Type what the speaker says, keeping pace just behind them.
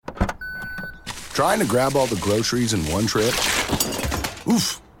Trying to grab all the groceries in one trip?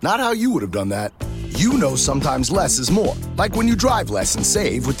 Oof, not how you would have done that. You know sometimes less is more. Like when you drive less and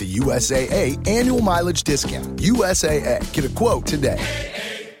save with the USAA annual mileage discount. USAA. Get a quote today.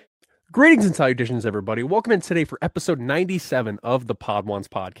 Greetings and salutations, everybody. Welcome in today for episode 97 of the Podwans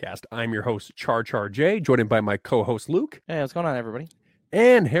podcast. I'm your host, Char J, joined by my co-host, Luke. Hey, what's going on, everybody?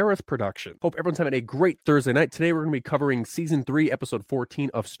 And Harris Production. Hope everyone's having a great Thursday night. Today we're going to be covering Season 3, Episode 14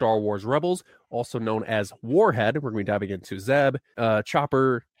 of Star Wars Rebels, also known as Warhead. We're going to be diving into Zeb,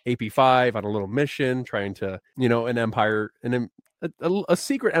 Chopper, AP5 on a little mission, trying to, an empire, a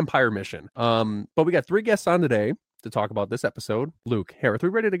secret empire mission. But we got 3 guests on today to talk about this episode. Luke, Harris, are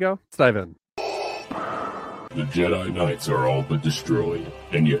we ready to go? Let's dive in. The Jedi Knights are all but destroyed,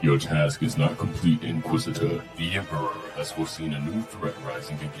 and yet your task is not complete, Inquisitor. The Emperor has foreseen a new threat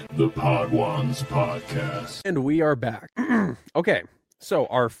rising against the Podwans podcast. And we are back. Okay, so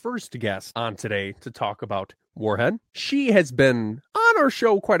our first guest on today to talk about Warhead. She has been on our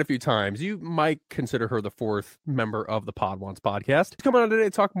show quite a few times. You might consider her the 4th member of the Podwans podcast. She's coming on today to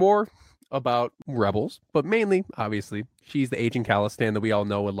talk more about Rebels, but mainly, obviously, she's the Agent Calistan that we all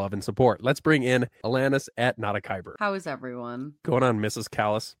know and love and support. Let's bring in Alanis at Not a Kyber. How is everyone? Going on, Mrs.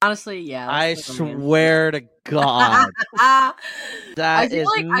 Callis? Honestly, yeah. I swear to God. That is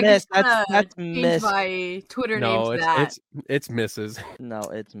like Miss. That's Miss. My Twitter No, name's that. it's Mrs. No,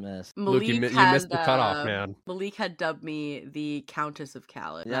 it's Miss. Luke, you missed the cutoff, man. Malik had dubbed me the Countess of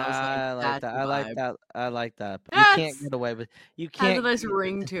Calais. Yeah, I like that. I like that. I like that. But Yes! you can't get away with. You Has a can't. nice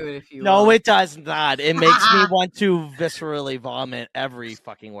ring to it, if you No, will. it does not. It makes me want to viscerally vomit every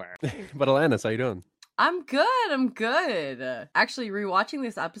fucking where. But Alanis, how you doing? I'm good. Actually, rewatching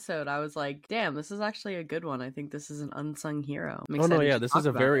this episode, I was like, damn, this is actually a good one. I think this is an unsung hero. I'm Oh no, excited yeah, to this talk is a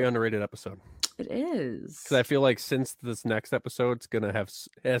about very it. underrated episode. It is. Because I feel like since this next episode's gonna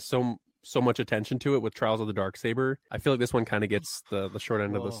has so much attention to it with Trials of the Darksaber, I feel like this one kind of gets the short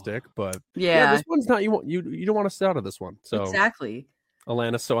end of the stick. But Yeah, this one's not you don't want to sit out of this one. So exactly.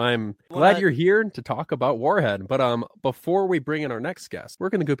 Alanis, so I'm glad you're here to talk about Warhead. But before we bring in our next guest, where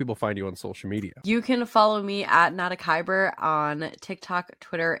can the good people find you on social media? You can follow me at Not a Kyber on TikTok,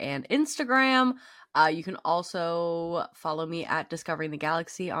 Twitter, and Instagram. You can also follow me at Discovering the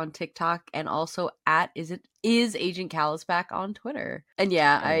Galaxy on TikTok, and also at is Agent Callus back on Twitter. And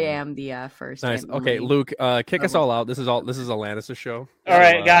yeah, I am the first. Nice. and Okay, only- Luke, kick us all out. This is Alanis' show. All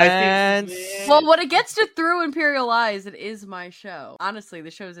right, guys. And Well, when it gets to Through Imperial Eyes, it is my show. Honestly,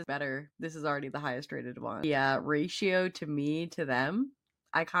 the show's is better. This is already the highest rated one. Yeah, ratio to me to them,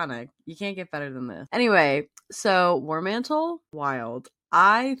 iconic. You can't get better than this. Anyway, so Warmantle, wild.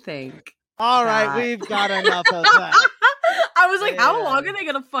 I think. all right, God. we've got enough of that. I was like, how Yeah. long are they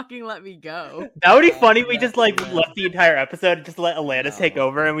gonna fucking let me go? That would be funny. We just left the entire episode and just let Alanis take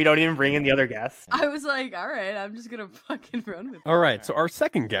over, and we don't even bring in the other guests. I was like, all right, I'm just gonna fucking run with it. All right, so our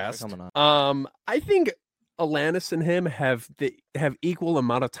second guest, coming on. I think Alanis and him have equal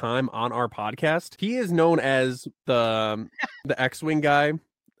amount of time on our podcast. He is known as the X-wing guy.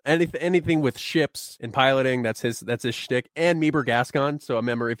 Anything with ships and piloting, that's his shtick. And Meeber Gascon. So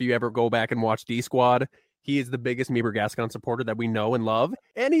remember, if you ever go back and watch D Squad, he is the biggest Meeber Gascon supporter that we know and love.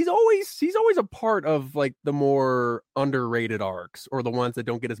 And he's always a part of like the more underrated arcs, or the ones that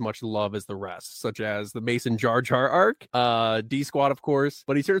don't get as much love as the rest, such as the Mason Jar Jar arc, D Squad, of course.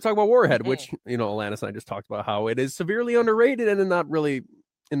 But he's here to talk about Warhead, which, Alanis and I just talked about how it is severely underrated and not really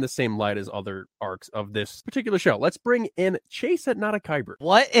in the same light as other arcs of this particular show. Let's bring in Chase at Not a Kyber.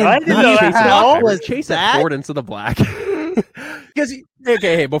 What in What the the Chase, hell? fuck was Chase at that? Forward into the Black. Because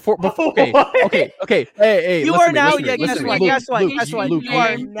hey, before okay, What? hey, You listen are to me, now. listen to Yeah, me, guess listen to what? me. Guess what? Luke, Guess what? Luke, You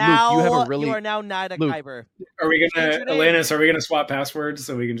are Luke, now. you have a really You are now Nida Luke. Kyber. Are we gonna, Change your name. Alanis? Are we gonna swap passwords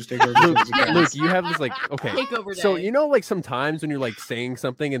so we can just take over? Luke, you have this like okay. Takeover day. So like sometimes when you're like saying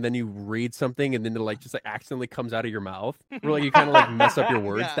something and then you read something and then it like just like accidentally comes out of your mouth, where like you kind of like mess up your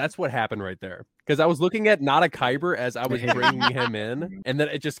words. Yeah. That's what happened right there. Because I was looking at Not a Kyber as I was bringing him in, and then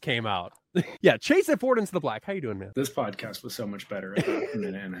it just came out. Yeah, Chase it forward into the Black. How you doing, man? This podcast was so much better about a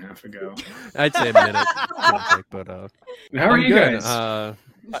minute and a half ago. I'd say a minute, but How are I'm you good. guys?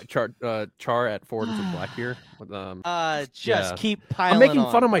 Char at forward into the Black here. With, Just yeah. keep piling. I'm making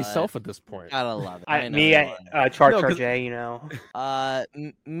on, fun of bud. myself at this point. Gotta love it. I know Me you at Char No, 'cause- J, you know. are.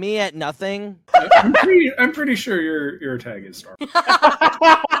 Me at nothing. I'm pretty sure your tag is Star.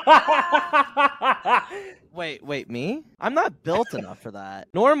 Wait, me? I'm not built enough for that.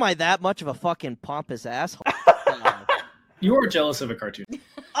 Nor am I that much of a fucking pompous asshole. You are jealous of a cartoon.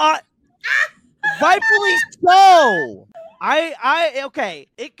 Rightfully so. Okay.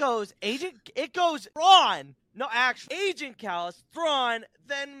 It goes Ron, No, actually, Agent Callus, Thrawn,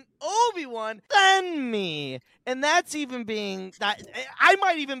 then Obi-Wan, then me. And that's even being that I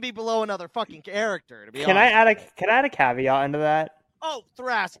might even be below another fucking character, to be Can honest. I add a caveat into that? Oh,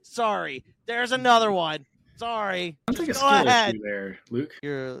 Thras, sorry. There's another one. Sorry. Sounds like a Go skill ahead. issue there, Luke.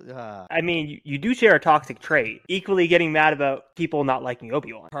 You're I mean, you do share a toxic trait. Equally getting mad about people not liking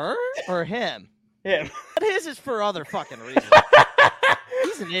Obi-Wan. her or him? Him. But his is for other fucking reasons.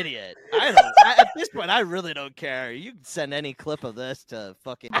 He's an idiot. At this point, I really don't care. You can send any clip of this to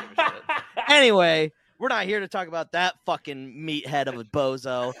fucking shit. Anyway, we're not here to talk about that fucking meathead of a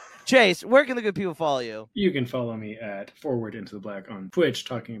bozo. Chase, where can the good people follow you? You can follow me at Forward Into the Black on Twitch,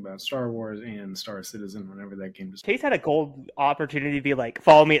 talking about Star Wars and Star Citizen whenever that game is. Chase had a gold opportunity to be like,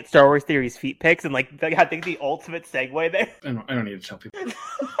 follow me at Star Wars Theories Feet Pics, and like, I think the ultimate segue there. I don't need to tell people.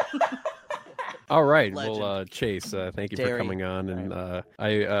 All right. Legend. Well, Chase, thank you for Terry. coming on, and I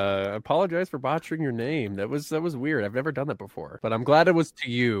apologize for botching your name. That was weird. I've never done that before, but I'm glad it was to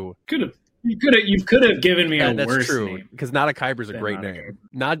you. You could have given me a That's worse true, name. because Nata Kyber's a Than great Nata name.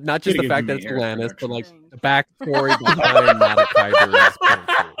 Kyber. Not just the Could've fact that given it's me Eric Atlantis, but like production. the backstory behind Nata Kyber is pretty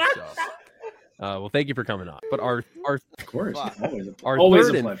cool. So, well, thank you for coming on. But our Of course, Wow. always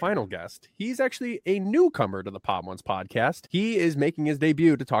third a and pleasure. final guest, he's actually a newcomer to the Pod Ones podcast. He is making his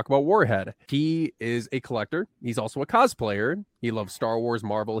debut to talk about Warhead. He is a collector. He's also a cosplayer. He loves Star Wars,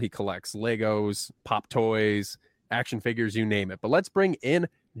 Marvel. He collects Legos, pop toys, action figures, you name it. But let's bring in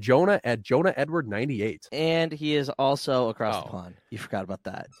Jonah at Jonah Edward 98. And he is also across the Oh. pond. You forgot about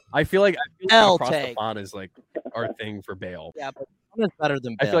that. I feel like L across the take. pond is like our thing for Bale. Yeah, but it's better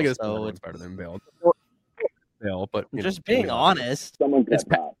than I Bale, feel like it's so it's better than Bale. Bale, but you know, just being we love him. honest. It's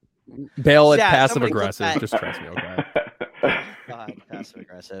Bale is Yeah, passive somebody click aggressive. that. Just trust me, okay? God, passive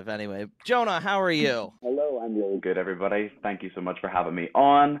aggressive. Anyway, Jonah, how are you? Hello, I'm really good, everybody. Thank you so much for having me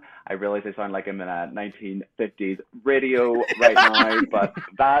on. I realize I sound like I'm in a 1950s radio right now, but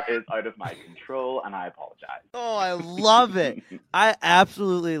that is out of my control, and I apologize. Oh, I love it. I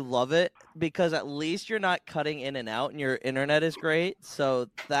absolutely love it because at least you're not cutting in and out and your internet is great. So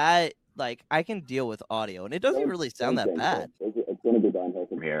that, like, I can deal with audio and it doesn't really sound that bad. It's going to be downhill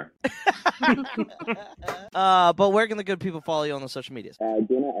from here. But where can the good people follow you on the social medias?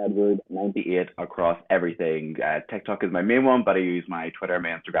 Jonah Edward 98 across everything. TikTok is my main one, but I use my Twitter and my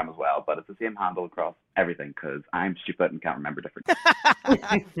Instagram as well. But it's the same handle across everything because I'm stupid and can't remember different.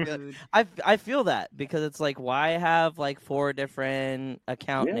 Dude. I feel that because it's like, why have like 4 different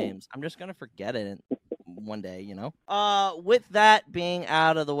account Yeah. names? I'm just gonna forget it one day, you know. With that being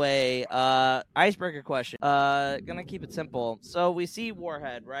out of the way, icebreaker question. Gonna keep it simple. So we see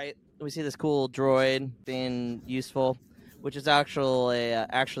Warhead, right? We see this cool droid being useful, which is actually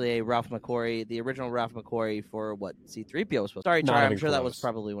a Ralph McQuarrie, the original Ralph McQuarrie for what C-3PO was supposed. Sorry, Not Char, I'm even sure that close. was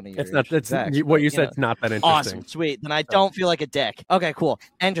probably one of your. It's not. That's exacts, what but, you know. said's not that interesting. Awesome, sweet. Then I don't feel like a dick. Okay, cool,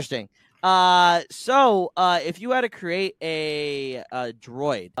 interesting. So if you had to create a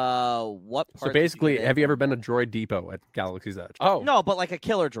droid, what parts So would you basically, get in? have you ever been to Droid Depot at Galaxy's Edge? Oh, No, but like a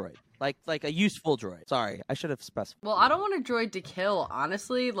killer droid, like a useful droid. Sorry, I should have specified. Well, I don't want a droid to kill,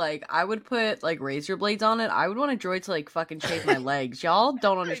 honestly. Like, I would put, like, razor blades on it. I would want a droid to, like, fucking shave my legs. Y'all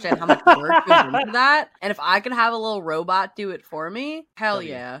don't understand how much work goes into that. And if I could have a little robot do it for me, hell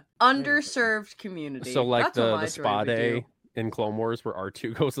yeah. Underserved community. so like That's what my the spa droid would day do. in Clone Wars where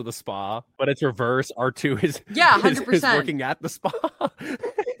R2 goes to the spa, but it's reverse. R2 is Yeah, is 100%. working at the spa.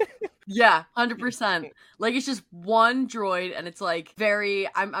 Yeah, 100%. Like, it's just one droid, and it's like very.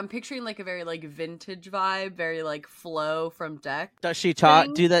 I'm picturing like a very like vintage vibe, very like Flo from Deck. Does she talk?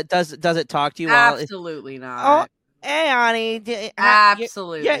 Thing? Do that? Does it talk to you? While Absolutely not. hey, honey.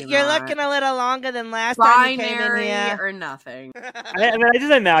 Absolutely You're not. looking a little longer than last time you came in Binary here. or nothing. I mean, I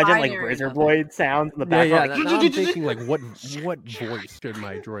just imagine like Binary razor nothing. blade sounds in the Yeah, background. Now I'm thinking like, what voice should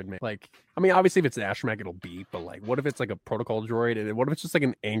my droid make? Like, I mean, obviously if it's an astromech, it'll beep. But like, what if it's like a protocol droid? And what if it's just like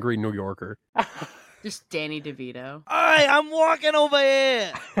an angry New Yorker? Just Danny DeVito. All right, I'm walking over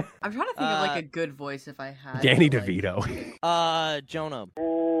here. I'm trying to think of like a good voice if I had. Danny to, like- DeVito. Jonah.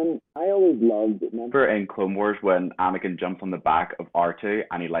 I always loved, remember in Clone Wars when Anakin jumps on the back of R2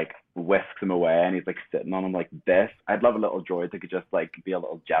 and he like whisks him away and he's like sitting on him like this? I'd love a little droid that could just like be a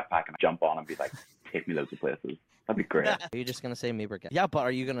little jetpack and jump on and be like, take me loads of places. That'd be great. Are you just gonna say me? Yeah, but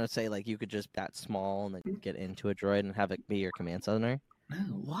are you gonna say like you could just that small and then get into a droid and have it be your command center? No.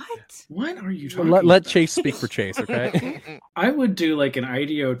 What? What are you talking Let about? Chase speak for Chase, okay? I would do like an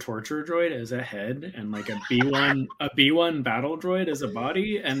IDEO torture droid as a head and like a B1 battle droid as a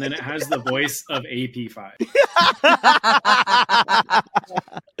body, and then it has the voice of AP5.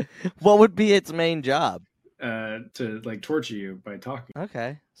 What would be its main job? to like torture you by talking.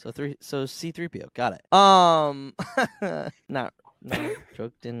 Okay, so C-3PO, got it. Not no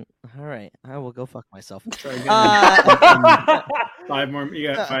joke didn't. All right, I will go fuck myself. Try again. Uh, 5 more. You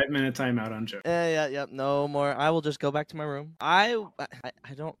got 5-minute timeout on joke. yeah, no more. I will just go back to my room. I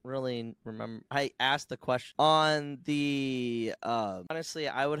don't really remember. I asked the question on the. Honestly,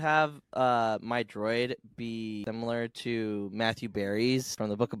 I would have my droid be similar to Matthew Berry's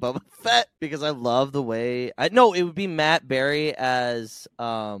from the Book of Boba Fett because I love the way. It would be Matt Berry as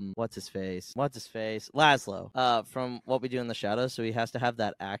what's his face, Laszlo from What We Do in the Shadows. So he has to have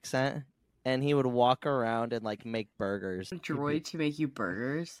that accent. And he would walk around and like make burgers. A droid to make you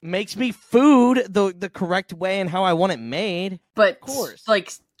burgers? Makes me food the correct way and how I want it made. But of course,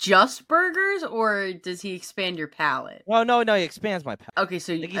 like just burgers, or does he expand your palate? Oh no, he expands my palate. Okay,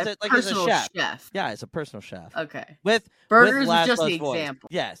 so like he's a personal chef. Yeah, he's a personal chef. Okay, with burgers with is just the voice. example.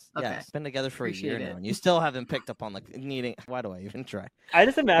 Yes, okay. Yes. Been together for Appreciate a year it. now, and you still haven't picked up on the needing. Why do I even try? I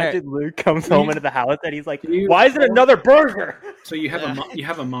just imagine Luke comes home into the house and he's like, "Why is it another burger?" So you have you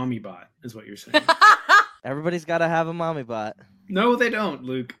have a mommy bot, is what you're saying. Everybody's got to have a mommy bot. No, they don't,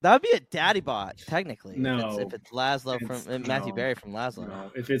 Luke. That would be a daddy bot, technically. No, if it's Laszlo from Matthew Berry from Laszlo. No,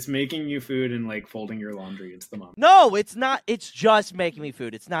 if it's making you food and like folding your laundry, it's the mom. No, it's not. It's just making me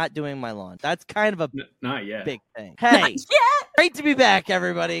food. It's not doing my laundry. That's kind of a not yet big thing. Hey, great to be back,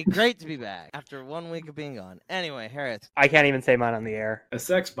 everybody. Great to be back after 1 week of being gone. Anyway, Harris. I can't even say mine on the air. A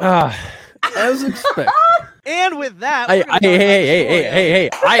sex bot. As expected. And with that, hey,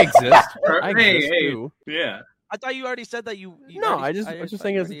 I exist. I exist hey, too. Yeah. I thought you already said that you no, I was just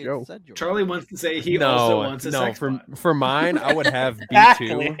saying it as a joke. Charlie wants to say he also wants a sex bot. For mine, I would have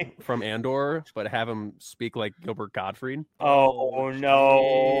B2 from Andor, but have him speak like Gilbert Gottfried. Oh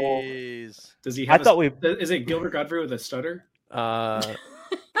no! Jeez. Does he have? Is it Gilbert Gottfried with a stutter?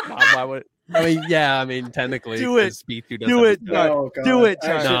 Why would? I mean, technically, do it. B2 Do it. Oh, do it.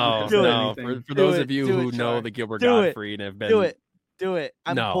 No. For those of you who know the Gilbert Gottfried and have been do it.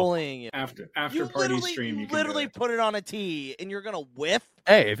 I'm bullying you. After party stream, you can literally put it on a tee, and you're gonna whiff.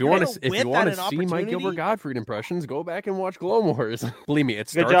 Hey, if you want to see my Gilbert Gottfried impressions, go back and watch Clone Wars. Believe me,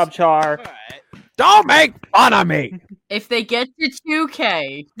 it's good job, Char. Right. Don't make fun of me. If they get to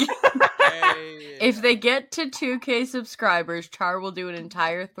 2K, if they get to 2K subscribers, Char will do an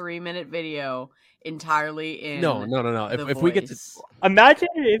entire 3-minute video entirely in no. If we get to imagine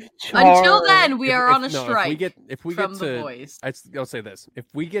if Char... until then we are on a strike. If we from get the to voice. I'll say this: if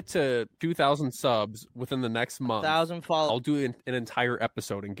we get to 2,000 subs within the next month, 1,000 followers, I'll do an entire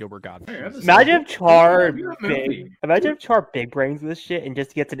episode in Gilbert Gottfried. Imagine if Char big brains this shit and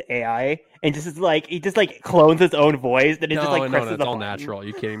just gets an AI and he just clones his own voice and it just presses it's all natural. Are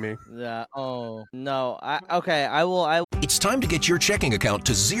you kidding me? Yeah. Oh no. I will. It's time to get your checking account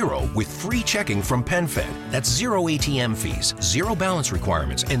to zero with free checking from PenFed. That's zero ATM fees, zero balance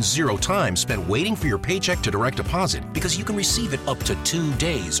requirements, and zero time spent waiting for your paycheck to direct deposit because you can receive it up to 2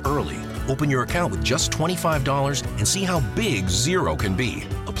 days early. Open your account with just $25 and see how big zero can be.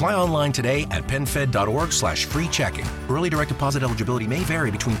 Apply online today at PenFed.org/free checking. Early direct deposit eligibility may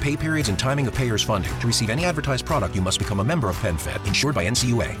vary between pay periods and timing of payer's funding. To receive any advertised product, you must become a member of PenFed, insured by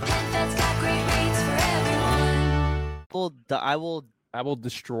NCUA. PenFed's got great rates for everyone. I will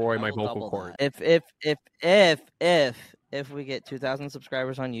destroy my vocal cord. If we get 2,000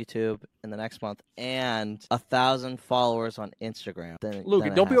 subscribers on YouTube in the next month and 1,000 followers on Instagram, then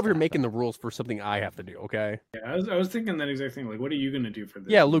Luke, don't be over here making the rules for something I have to do, okay? Yeah, I was thinking that exact thing. Like, what are you gonna do for this?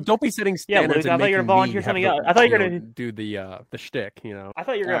 Yeah, Luke, don't be setting standards. Luke, I thought you were gonna volunteer something else. I thought you were gonna do the shtick. You know, I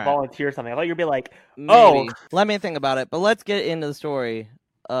thought you were gonna volunteer something. I thought you'd be like, maybe. Let me think about it. But let's get into the story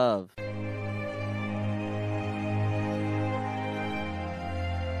of.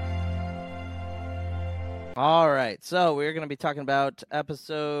 All right, so we're going to be talking about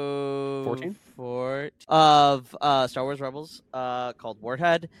episode 14 of Star Wars Rebels called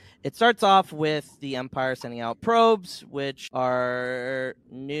Warhead. It starts off with the Empire sending out probes, which are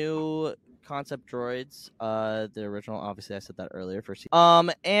new concept droids. The original, obviously, I said that earlier.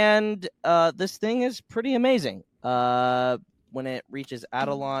 And this thing is pretty amazing. When it reaches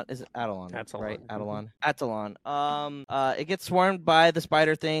Atollon, is it Atollon? Right? Atollon. It gets swarmed by the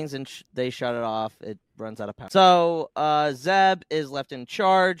spider things, and they shut it off. It runs out of power. So Zeb is left in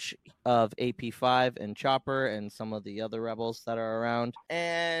charge of AP5 and Chopper and some of the other rebels that are around,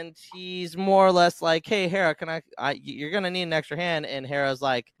 and he's more or less like, "Hey, Hera, can you're gonna need an extra hand." And Hera's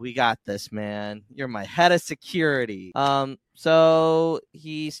like, "We got this, man. You're my head of security." So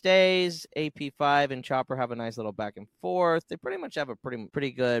he stays. AP5 and Chopper have a nice little back and forth. They pretty much have a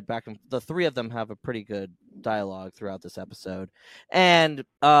pretty good back and. The three of them have a pretty good dialogue throughout this episode. And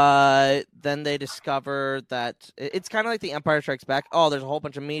then they discover that it's kind of like the Empire Strikes Back. Oh, there's a whole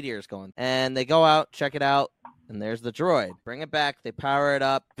bunch of meteors going. And they go out, check it out, and there's the droid. Bring it back. They power it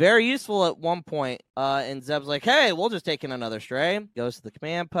up. Very useful at one point. And Zeb's like, hey, we'll just take in another stray. Goes to the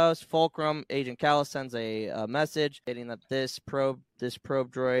command post. Fulcrum, Agent Callus sends a message stating that this probe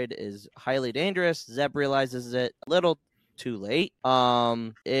droid is highly dangerous. Zeb realizes it a little too late.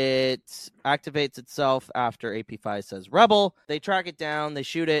 It activates itself after AP5 says rebel. They track it down, they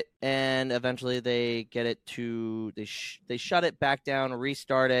shoot it, and eventually they get it to they shut it back down,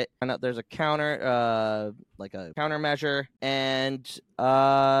 restart it. And there's a counter like a countermeasure, and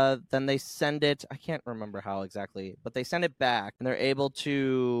then they send it. I can't remember how exactly, but they send it back, and they're able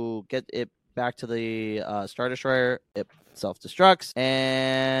to get it back to the Star Destroyer. It self-destructs,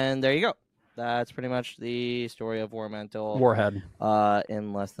 and there you go. That's pretty much the story of Warhead.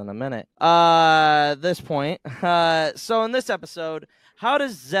 In less than a minute. This point. So in this episode, how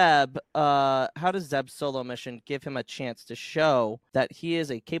does Zeb's solo mission give him a chance to show that he is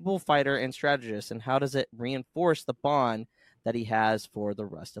a capable fighter and strategist, and how does it reinforce the bond that he has for the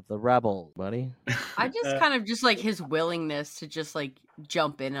rest of the rebels, buddy? I just kind of just like his willingness to just like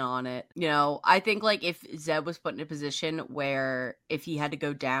jump in on it. You know, I think like if Zeb was put in a position where if he had to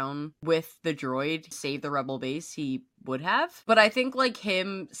go down with the droid to save the rebel base, he would have. But I think like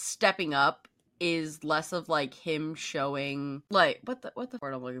him stepping up is less of like him showing like what the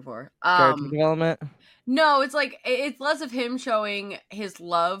word I'm looking for. Character development? No, it's like it's less of him showing his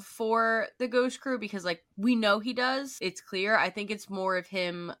love for the Ghost Crew because like we know he does. It's clear. I think it's more of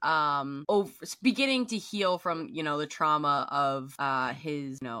him beginning to heal from, you know, the trauma of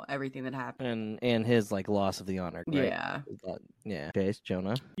his, you know, everything that happened. And his like loss of the honor. Right? Yeah. Yeah. Chase,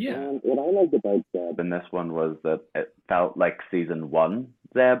 Jonah. Yeah. What I liked about Zeb in this one was that it felt like season 1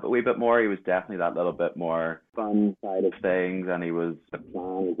 Zeb a wee bit more. He was definitely that little bit more fun side of things, and the plan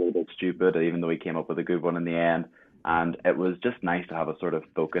was a little bit stupid, even though he came up with a good one in the end. And it was just nice to have a sort of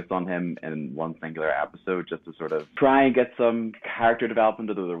focus on him in one singular episode, just to sort of try and get some character development,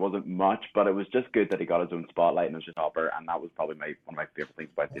 although there wasn't much, but it was just good that he got his own spotlight and it was just Hopper, and that was probably one of my favorite things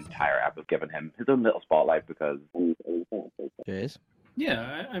about the entire episode, giving him his own little spotlight because Chase?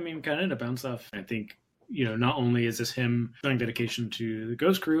 Yeah, I mean, kind of to bounce off, I think, you know, not only is this him showing dedication to the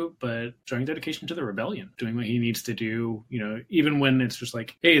Ghost Crew, but showing dedication to the rebellion, doing what he needs to do, you know, even when it's just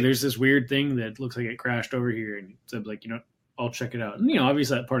like, hey, there's this weird thing that looks like it crashed over here. And Zeb's like, you know, I'll check it out. And, you know,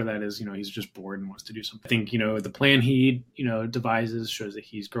 obviously that part of that is, you know, he's just bored and wants to do something. I think, you know, the plan he, you know, devises shows that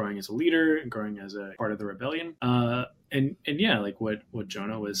he's growing as a leader and growing as a part of the rebellion. And yeah, like what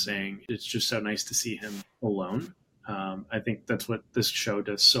Jonah was saying, it's just so nice to see him alone. I think that's what this show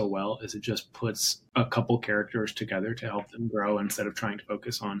does so well, is it just puts a couple characters together to help them grow instead of trying to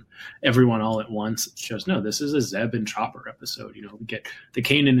focus on everyone all at once. It shows, no, this is a Zeb and Chopper episode. You know, we get the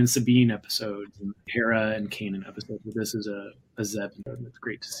Kanan and Sabine episodes and Hera and Kanan episodes, but this is a Zeb, and it's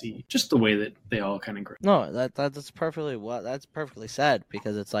great to see just the way that they all kind of grow. No, that's perfectly said,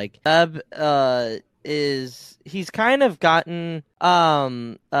 because it's like Zeb he's kind of gotten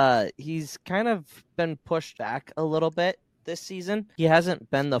he's kind of been pushed back a little bit this season. He hasn't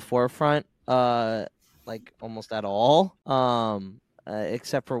been the forefront like almost at all,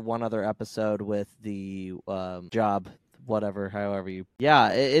 except for one other episode with the job, whatever, however you. Yeah,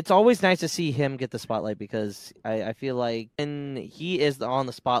 it's always nice to see him get the spotlight, because I feel like when he is on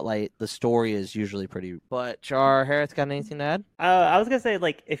the spotlight, the story is usually pretty. But Char, Harris, got anything to add? I was gonna say,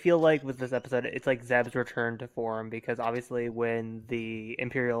 like, I feel like with this episode, it's like Zeb's return to form, because obviously when the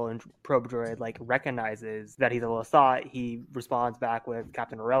Imperial and probe droid like recognizes that he's a Lasat, he responds back with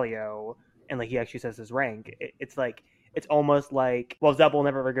Captain Aurelio, and like he actually says his rank. It's like, it's almost like, well, Zeb will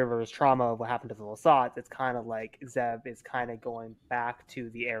never forgive his trauma of what happened to the Lasats. It's kind of like Zeb is kind of going back to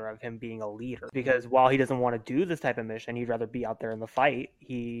the era of him being a leader. Because while he doesn't want to do this type of mission, he'd rather be out there in the fight,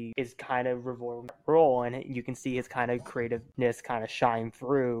 he is kind of revolving that role, and you can see his kind of creativeness kind of shine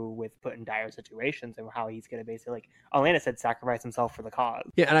through with put in dire situations, and how he's going to basically, like Alana said, sacrifice himself for the cause.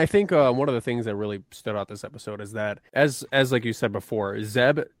 Yeah, and I think one of the things that really stood out this episode is that, as like you said before,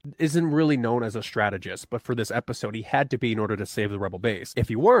 Zeb isn't really known as a strategist, but for this episode, he had to be in order to save the rebel base. If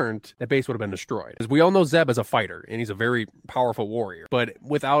he weren't, that base would have been destroyed. Because we all know Zeb as a fighter, and he's a very powerful warrior. But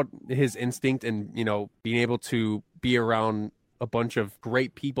without his instinct and, you know, being able to be around a bunch of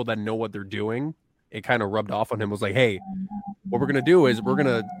great people that know what they're doing, it kind of rubbed off on him. Was like, hey, what we're gonna do is we're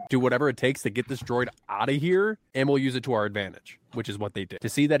gonna do whatever it takes to get this droid out of here, and we'll use it to our advantage, which is what they did. To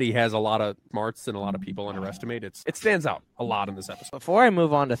see that he has a lot of smarts and a lot of people underestimate, it stands out a lot in this episode. Before I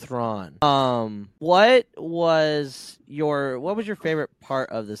move on to Thrawn, what was your favorite part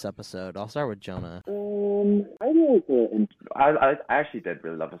of this episode? I'll start with Jonah. I actually did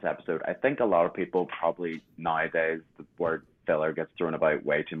really love this episode. I think a lot of people probably nowadays the word filler gets thrown about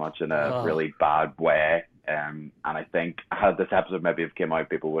way too much in a really bad way. And I think had this episode maybe have came out,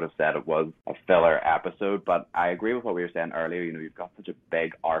 people would have said it was a filler episode. But I agree with what we were saying earlier. You know, you've got such a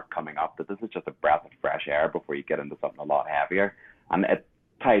big arc coming up that this is just a breath of fresh air before you get into something a lot heavier. And it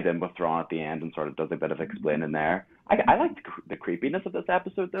ties in with Thrawn at the end and sort of does a bit of explaining there. I like the creepiness of this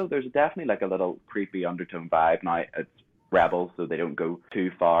episode, though. There's definitely like a little creepy undertone vibe. Now, it's Rebels, so they don't go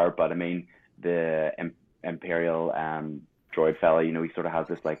too far. But, I mean, the Imperial droid fella, you know, he sort of has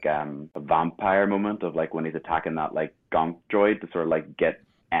this like a vampire moment of like when he's attacking that like gonk droid to sort of like get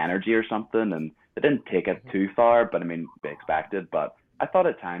energy or something, and they didn't take it too far, but I mean, be expected. But I thought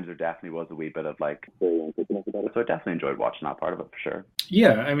at times there definitely was a wee bit of like so I definitely enjoyed watching that part of it for sure.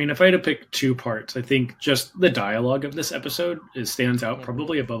 Yeah, I mean, if I had to pick two parts, I think just the dialogue of this episode stands out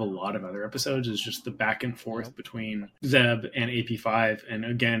probably above a lot of other episodes. Is just the back and forth between Zeb and AP5. And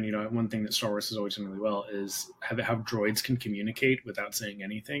again, you know, one thing that Star Wars has always done really well is how droids can communicate without saying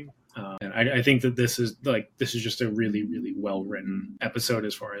anything. And I think that this is just a really, really well written episode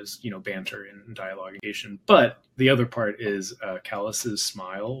as far as, you know, banter and dialogue. But the other part is Callus's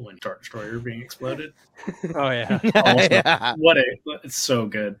smile when Star Destroyer being exploded. Oh yeah, Yeah. It's so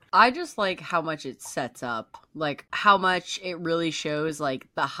good. I just like how much it sets up, like how much it really shows like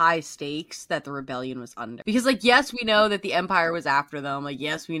the high stakes that the rebellion was under. Because like, yes, we know that the Empire was after them. Like,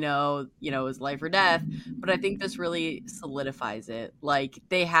 yes, we know, you know, it was life or death. But I think this really solidifies it. Like,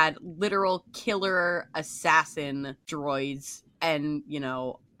 they had literal killer assassin droids and, you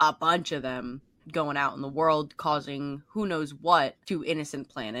know, a bunch of them going out in the world causing who knows what to innocent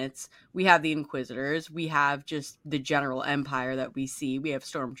planets. We have the Inquisitors, we have just the general empire that we see, we have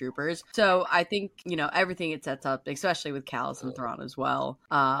stormtroopers. So I think, you know, everything it sets up, especially with Callus and Thrawn as well,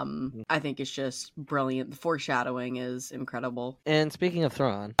 I think it's just brilliant. The foreshadowing is incredible. And speaking of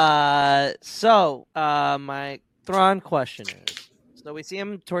Thrawn, my Thrawn question is, so we see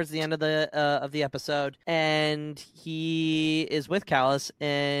him towards the end of the episode, and he is with Callus,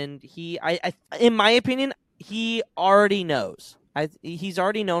 and I in my opinion, he already knows. He's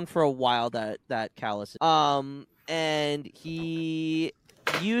already known for a while that Callus, and he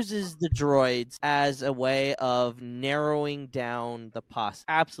uses the droids as a way of narrowing down the pus.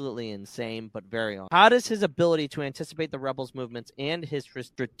 Absolutely insane, but very on. How does his ability to anticipate the rebels' movements and his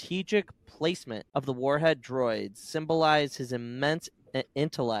strategic placement of the Warhead droids symbolize his immense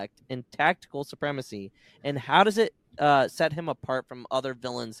intellect and tactical supremacy? And how does it set him apart from other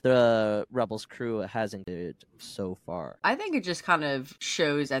villains the Rebels crew has included so far? I think it just kind of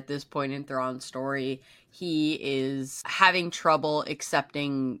shows at this point in Thrawn's story he is having trouble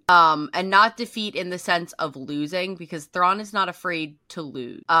accepting and not defeat in the sense of losing, because Thrawn is not afraid to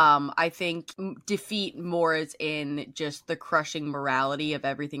lose. I think defeat more is in just the crushing morality of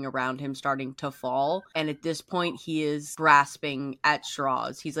everything around him starting to fall, and at this point he is grasping at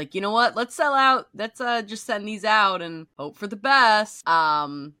straws. He's like, you know what, let's sell out, let's just send these out and hope for the best.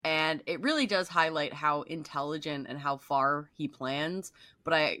 And it really does highlight how intelligent and how far he plans.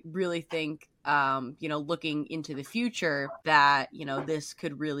 But I really think, you know, looking into the future, that, you know, this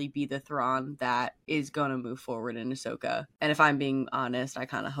could really be the Thrawn that is going to move forward in Ahsoka. And if I'm being honest, I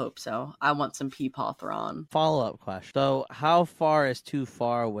kind of hope so. I want some Peepaw Thrawn. Follow-up question. So how far is too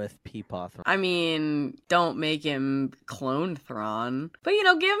far with Peepaw Thrawn? I mean, don't make him clone Thrawn, but, you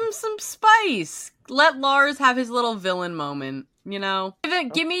know, give him some spice. Let Lars have his little villain moment. You know,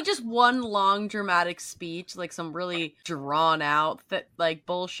 give me just one long dramatic speech, like some really drawn out like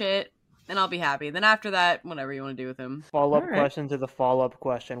bullshit, and I'll be happy. Then after that, whatever you want to do with him. Follow-up question to the follow-up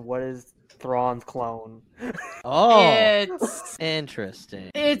question. What is Thrawn's clone? Oh, It's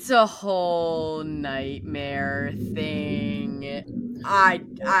interesting. It's a whole nightmare thing.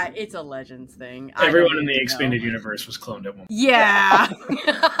 It's a Legends thing. Everyone in the expanded universe was cloned at one point. Yeah.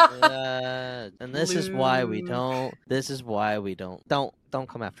 And this is why we don't. This is why we don't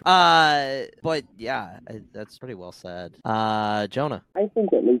come after. But yeah, that's pretty well said. Jonah. I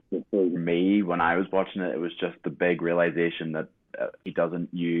think at least for me, when I was watching it, it was just the big realization that he doesn't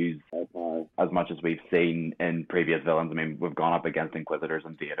use as much as we've seen in previous villains. I mean, we've gone up against Inquisitors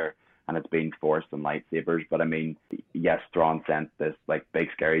and Vader, and it's being forced and lightsabers. But I mean, yes, Thrawn sent this like big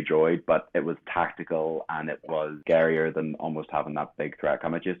scary droid, but it was tactical and it was scarier than almost having that big threat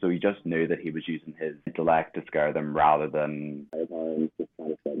come at you. So you just knew that he was using his intellect to scare them rather than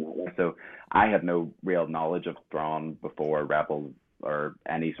so I had no real knowledge of Thrawn before Rebels or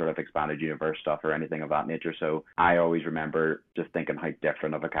any sort of expanded universe stuff or anything of that nature. So I always remember just thinking how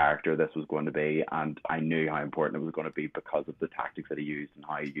different of a character this was going to be, and I knew how important it was going to be because of the tactics that he used and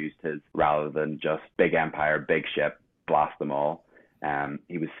how he used his, rather than just big empire, big ship, blast them all.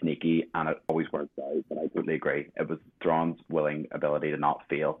 He was sneaky and it always worked out, but I totally agree. It was Thrawn's willing ability to not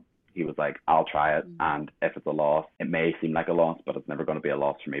fail. He was like, I'll try it, and if it's a loss, it may seem like a loss, but it's never going to be a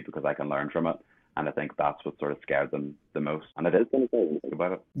loss for me because I can learn from it. And I think that's what sort of scared them the most. And it is going to say when you think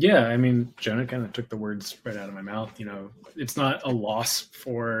about it. Yeah, I mean, Jonah kind of took the words right out of my mouth. You know, it's not a loss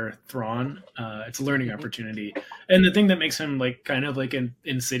for Thrawn. It's a learning opportunity. And the thing that makes him like kind of like an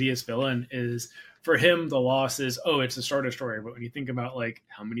insidious villain is, for him, the loss is, oh, it's a Star Destroyer. But when you think about like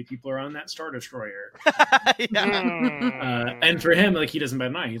how many people are on that Star Destroyer, and for him, like he doesn't bat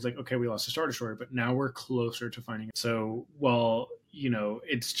an eye. He's like, okay, we lost a Star Destroyer, but now we're closer to finding it. So, well, you know,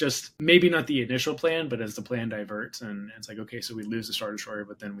 it's just maybe not the initial plan, but as the plan diverts, and it's like, okay, so we lose the Star Destroyer,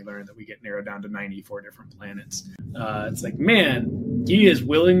 but then we learn that we get narrowed down to 94 different planets. It's like, man, he is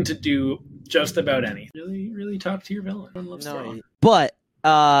willing to do just about anything. Really, really top tier villain. But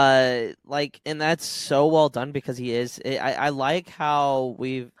like, and that's so well done because he is. I like how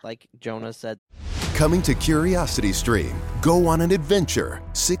we've, like Jonah said. Coming to Curiosity Stream, go on an adventure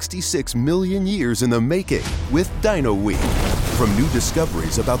 66 million years in the making with Dino Week. From new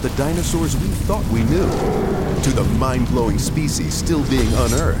discoveries about the dinosaurs we thought we knew, to the mind-blowing species still being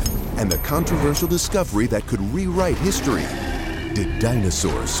unearthed, and the controversial discovery that could rewrite history. Did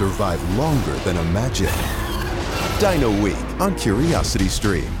dinosaurs survive longer than imagined? Dino Week on Curiosity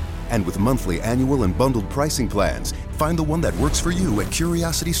Stream. And with monthly, annual, and bundled pricing plans, find the one that works for you at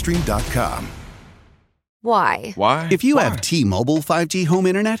curiositystream.com. Why? Why? If you have T-Mobile 5G home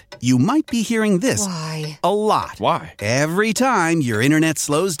internet, you might be hearing this Why? a lot. Why? Every time your internet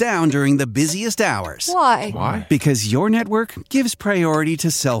slows down during the busiest hours. Why? Why? Because your network gives priority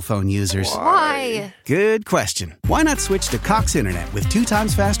to cell phone users. Why? Good question. Why not switch to Cox Internet with 2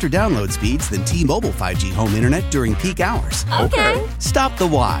 times faster download speeds than T-Mobile 5G home internet during peak hours? Okay. Stop the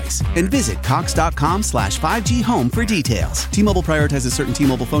whys and visit cox.com/5G home for details. T-Mobile prioritizes certain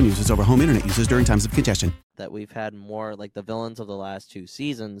T-Mobile phone users over home internet users during times of congestion. That we've had more like the villains of the last 2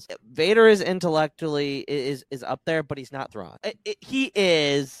 seasons. Vader is intellectually is up there, but he's not Thrawn. He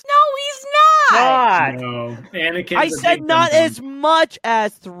is. No, he's not. No, Anakin. I said not as much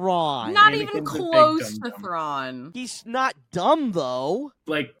as Thrawn. Not Anakin's even a big close dumb to Thrawn. He's not dumb though.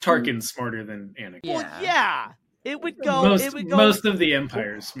 Like Tarkin's smarter than Anakin. Well, yeah. It would go. Most of the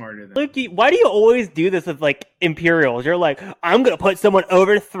Empire is smarter than. Luke, why do you always do this with like Imperials? You're like, I'm gonna put someone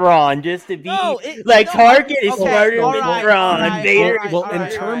over Thrawn just to be Tarkin is smarter than Thrawn. Vader. In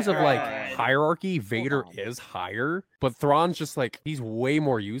terms of like hierarchy, Vader is higher, but Thrawn's just like he's way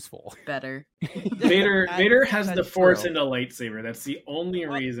more useful. Better. Vader has the Force and a lightsaber. That's the only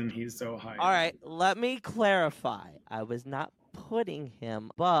reason he's so high. All right, let me clarify. I was not putting him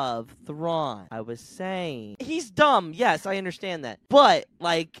above Thrawn. I was saying he's dumb. Yes, I understand that. But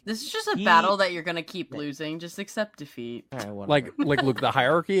like, this is just a battle that you're gonna keep losing. Just accept defeat. Like look, the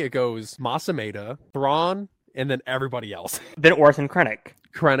hierarchy, it goes Masameda, Thrawn, and then everybody else. Then Orson Krennic.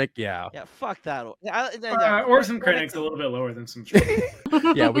 Yeah. Yeah, fuck that. Orson Krennic's a little bit lower than some.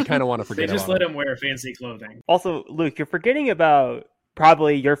 Yeah, we kind of want to forget. They just about let him wear fancy clothing. Also, Luke, you're forgetting about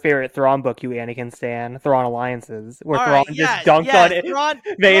probably your favorite Thrawn book, you Anakin stan, Thrawn Alliances, where Thrawn just dunked on it.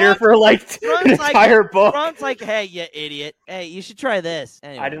 Vader for like an entire book. Thrawn's like, hey, you idiot. Hey, you should try this.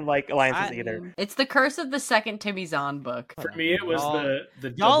 Anyway, I didn't like Alliances either. It's the Curse of the Second Timmy Zahn book. For me, it was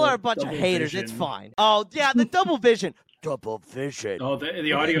the y'all are a bunch of haters. Vision. It's fine. Oh yeah, the double vision. Double vision. Oh,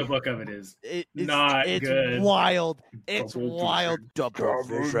 the audiobook of it is not good. It's wild. It's wild. Double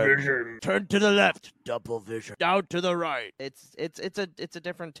vision. Turn to the left. Double vision. Down to the right. It's a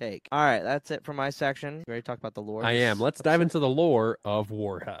different take. All right, that's it for my section. You ready to talk about the lore? I am. Let's dive into the lore of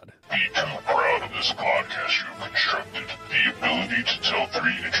Warhead. Be too proud of this podcast you have constructed. The ability to tell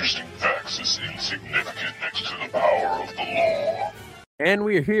 3 interesting facts is insignificant next to the power of the law. And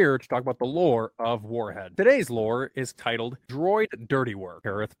we are here to talk about the lore of Warhead. Today's lore is titled Droid Dirty Work.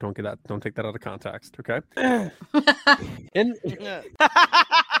 Gareth, don't take that out of context, okay?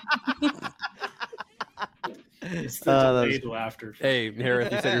 It's the delayed laughter. Hey,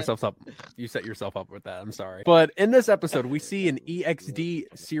 Harith, you set yourself up with that. I'm sorry. But in this episode, we see an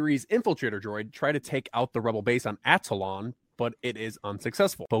EXD series infiltrator droid try to take out the rebel base on Atolon, but it is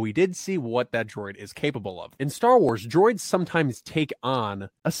unsuccessful. But we did see what that droid is capable of. In Star Wars, droids sometimes take on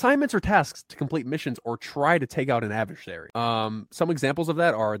assignments or tasks to complete missions or try to take out an adversary. Some examples of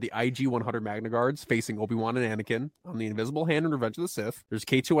that are the IG-100 Magna Guards facing Obi-Wan and Anakin on the Invisible Hand in Revenge of the Sith. There's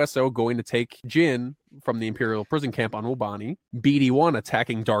K2SO going to take Jin from the Imperial prison camp on Wobani. BD-1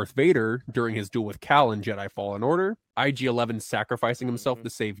 attacking Darth Vader during his duel with Cal in Jedi Fallen Order. IG-11 sacrificing himself to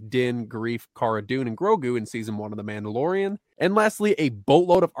save Din, Greef, Cara Dune, and Grogu in Season 1 of The Mandalorian. And lastly, a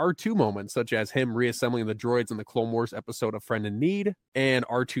boatload of R2 moments, such as him reassembling the droids in the Clone Wars episode of Friend in Need, and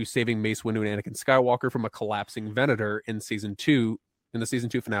R2 saving Mace Windu and Anakin Skywalker from a collapsing Venator in the Season 2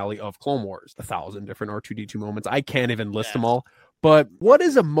 finale of Clone Wars. 1,000 different R2-D2 moments. I can't even list them all. But what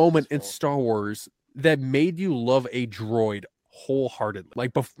is a moment in Star Wars that made you love a droid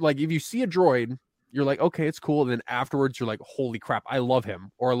wholeheartedly? Like if you see a droid, you're like, okay, it's cool. And then afterwards, you're like, holy crap, I love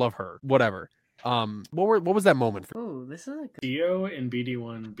him or I love her, whatever. What was that moment for? Oh, this is a good... Dio and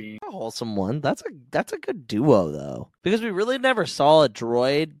BD-1 being A wholesome one. That's a good duo though, because we really never saw a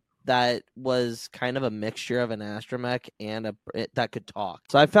droid that was kind of a mixture of an astromech and that could talk.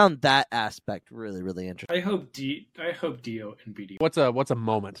 So I found that aspect really, really interesting. I hope Dio and BD. What's a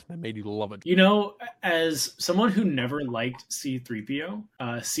moment that made you love it? You know, as someone who never liked C-3PO,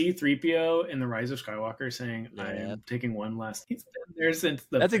 C-3PO in The Rise of Skywalker saying, "I am taking one last." He's been there since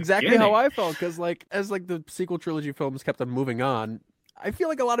the. That's exactly how I felt, because as the sequel trilogy films kept on moving on, I feel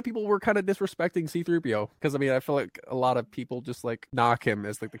like a lot of people were kind of disrespecting C-3PO, because I mean, I feel like a lot of people just like knock him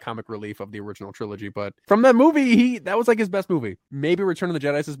as like the comic relief of the original trilogy. But from that movie, that was like his best movie. Maybe Return of the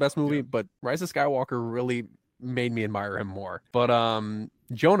Jedi is his best movie, but Rise of Skywalker really made me admire him more. But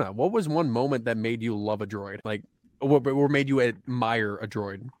Jonah, what was one moment that made you love a droid? Like, or made you admire a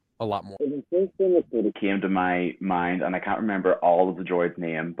droid a lot more? The first thing that sort of came to my mind, and I can't remember all of the droid's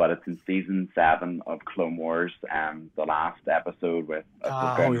name, but it's in Season 7 of Clone Wars, the last episode with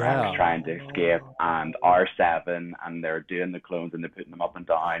Ahsoka and Rex trying to escape, and R7, and they're doing the clones and they're putting them up and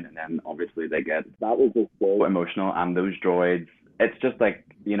down, and then obviously that was just so emotional. And those droids, it's just like,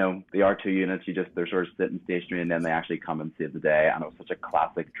 you know, the R2 units, they're sort of sitting stationary and then they actually come and save the day, and it was such a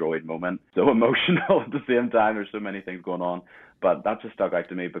classic droid moment. So emotional at the same time. There's so many things going on, but that just stuck out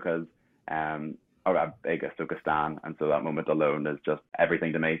to me because I'm a big Ahsoka stan, and so that moment alone is just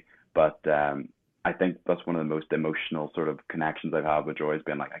everything to me. But I think that's one of the most emotional sort of connections I've had with droids,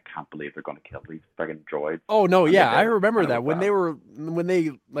 being like, I can't believe they're going to kill these friggin' droids. Oh no, yeah, I remember that when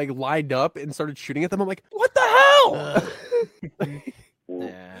they like lined up and started shooting at them. I'm like, what the hell?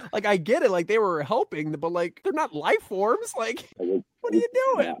 Yeah. Like, I get it, like they were helping, but like they're not life forms. Like, what are you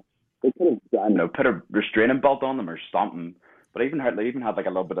doing? They could have put a restraining belt on them or something. But they even had like a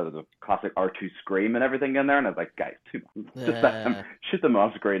little bit of the classic R2 scream and everything in there, and I was like, guys, just let them shoot them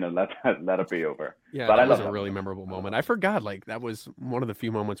off screen and let it be over. Yeah, but that was a really memorable moment. I forgot, like, that was one of the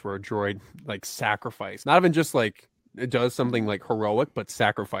few moments where a droid like sacrificed, not even just like it does something like heroic, but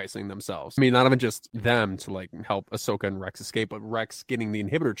sacrificing themselves. I mean, not even just them to like help Ahsoka and Rex escape, but Rex getting the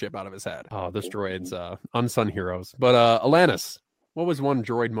inhibitor chip out of his head. Oh, this droid's unsung heroes. But Alanis, what was one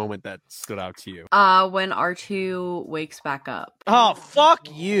droid moment that stood out to you? When R2 wakes back up. Oh,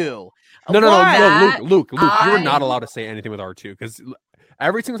 fuck you. No, Luke, you are not allowed to say anything with R2, because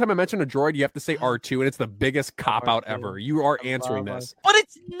every single time I mention a droid, you have to say R2, and it's the biggest cop-out ever. You are answering this. But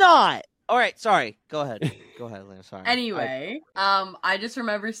it's not. All right, sorry. Go ahead. Go ahead, Lena. Sorry. Anyway, I just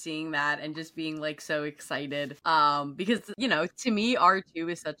remember seeing that and just being like so excited. Because, you know, to me, R2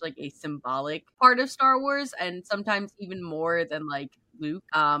 is such like a symbolic part of Star Wars, and sometimes even more than like Luke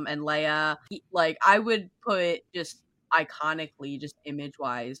and Leia. Like, I would put just iconically, just image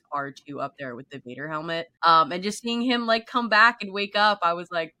wise, R2 up there with the Vader helmet. And just seeing him like come back and wake up, I was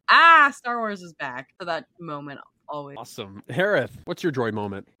like, Star Wars is back. For that moment. Always. Awesome. Harith, what's your droid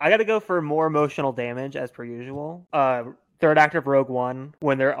moment? I gotta go for more emotional damage as per usual. Third act of Rogue One,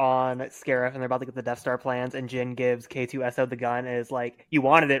 when they're on Scarif and they're about to get the Death Star plans, and Jin gives K2SO the gun and is like, you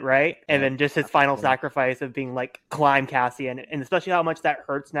wanted it, right? And then just his final sacrifice of being like, climb Cassian, and especially how much that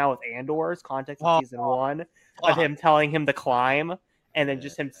hurts now with Andor's context in Season 1, of him telling him to climb, and then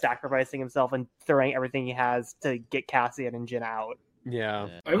just him sacrificing himself and throwing everything he has to get Cassian and Jin out. Yeah.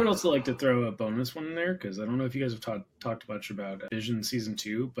 I would also like to throw a bonus one in there, because I don't know if you guys have talked much about Vision Season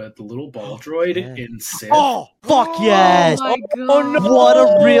 2, but the little ball droid in Sith. Oh, fuck yes! Oh, no! What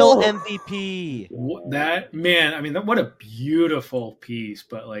a real MVP! That, man, I mean, what a beautiful piece,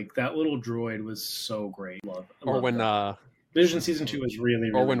 but like that little droid was so great. Or when that. Vision Season 2 was really,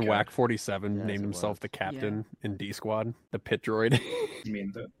 really Or when good. Whack 47 named himself the captain in D Squad, the pit droid. I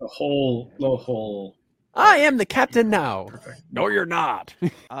mean, the whole I am the captain now. No, you're not.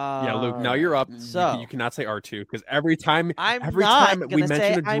 Yeah, Luke. Now you're up. So you cannot say R2 because every time I'm we not gonna mention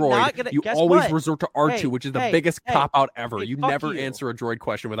say- a I'm not droid, gonna- you guess always what? resort to R2, Hey, which is the hey, biggest hey, cop out ever. hey, You fuck never you. answer a droid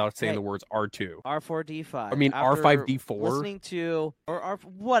question without saying Hey. the words R2. R4D5. I mean, After R5D4? Listening to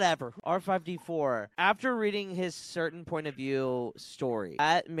whatever R5D4. After reading his certain point of view story,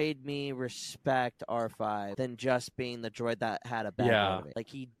 that made me respect R5 than just being the droid that had a bad motivation. Like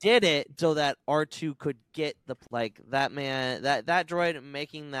he did it so that R2 could get the that man that droid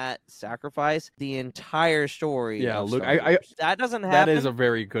making that sacrifice the entire story. Yeah, of Luke. Star Wars. That doesn't happen. That is a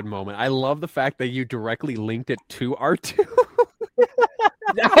very good moment. I love the fact that you directly linked it to R2.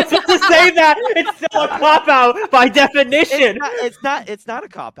 I was about to say that it's still a cop out by definition. It's not a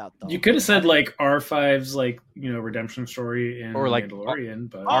cop out though. You could have said like R5's redemption story in Or, like, Mandalorian,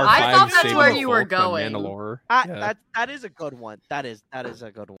 but I thought that's saving where the you were folk on going. Mandalore. Yeah. That is a good one. That is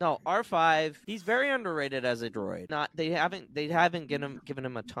a good one. No, R5, he's very underrated as a droid. They haven't given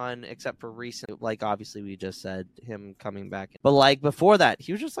him a ton except for recent, like obviously we just said him coming back. But like before that,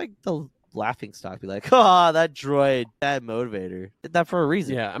 he was just like the laughing stock. Be like, that droid, that motivator. Did that for a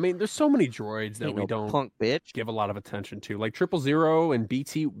reason. Yeah, I mean, there's so many droids that Ain't we no don't punk bitch. give a lot of attention to, like 000 and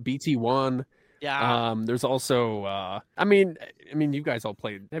BT1. Yeah. There's also I mean you guys all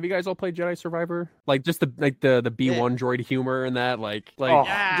played. Have you guys all played Jedi Survivor? Like just the B1 droid humor and that like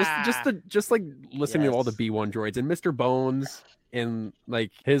just like listening to all the B1 droids and Mr. Bones and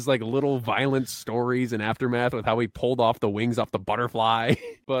like his like little violent stories and aftermath with how he pulled off the wings off the butterfly.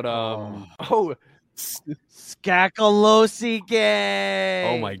 But Skakalosi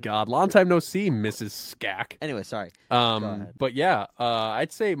gang. Oh my god, long time no see, Mrs. Skak. Anyway, sorry. Go ahead. But yeah,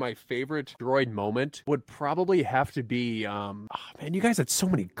 I'd say my favorite droid moment would probably have to be man, you guys had so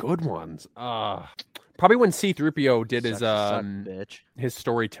many good ones. Probably when C-3PO did his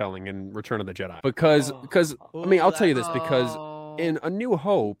storytelling in Return of the Jedi. Because I mean, I'll tell you this, because in A New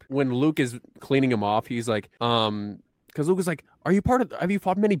Hope, when Luke is cleaning him off, he's like, because Luke is like, have you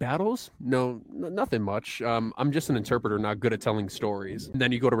fought many battles? No, nothing much. I'm just an interpreter, not good at telling stories. And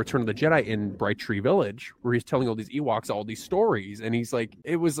then you go to Return of the Jedi in Bright Tree Village, where he's telling all these Ewoks all these stories. And he's like,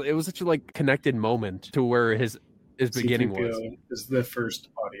 it was such a like connected moment to where his beginning was. C-3PO is the first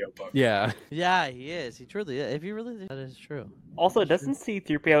audiobook. Yeah. Yeah, he is. He truly is. If you really, that is true. Also, doesn't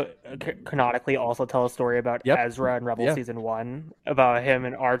C-3PO canonically also tell a story about Ezra in Rebels Season 1? About him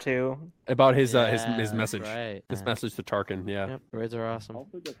and R2? About his message. Right. His message to Tarkin, yeah. Yep, droids are awesome.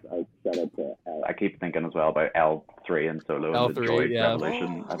 Also, just I keep thinking as well about L3 and Solo and the droid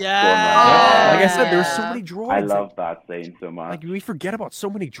revolution. Like I said, there's so many droids. I love that scene so much. Like we forget about so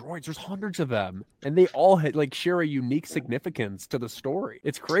many droids. There's hundreds of them, and they all like share a unique significance to the story.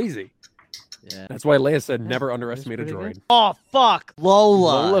 It's crazy. Yeah. That's why Leia said never underestimate a droid. Good. Oh fuck,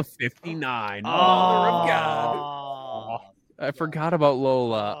 Lola 59. Mother of God. I forgot about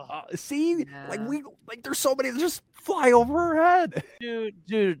Lola. See, like there's so many that just fly over her head.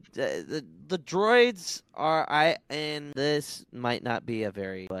 Dude, the droids are and this might not be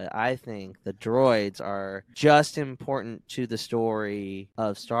but I think the droids are just important to the story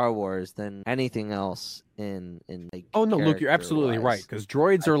of Star Wars than anything else in like. Oh no, Luke, you're absolutely right. Because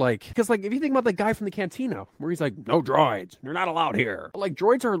droids are like if you think about the guy from the cantina, where he's like, no droids, they're not allowed here. Like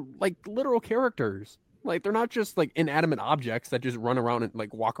droids are like literal characters. Like they're not just like inanimate objects that just run around and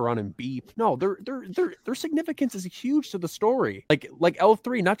like walk around and beep. No, their significance is huge to the story. Like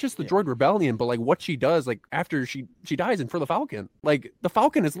L3, not just the droid rebellion, but like what she does like after she dies in For the Falcon. Like the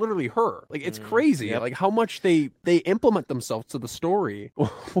Falcon is literally her. Like it's crazy. Like how much they implement themselves to the story.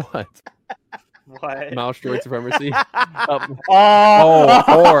 What? What? Mouse droid supremacy. Or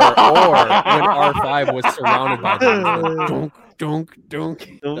when R5 was surrounded by them. Dunk.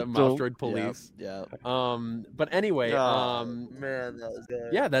 The mouse droid police. Yeah. But anyway, man, that was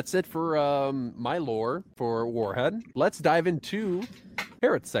good. yeah, that's it for my lore for Warhead. Let's dive into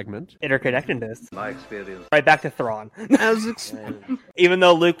Parrot's segment. Interconnectedness. My experience. Right back to Thrawn. Even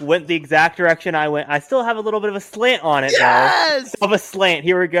though Luke went the exact direction I went, I still have a little bit of a slant on it, though. Of a slant.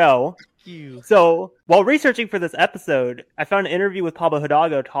 Here we go. So, while researching for this episode, I found an interview with Pablo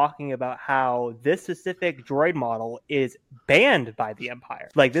Hidalgo talking about how this specific droid model is banned by the Empire.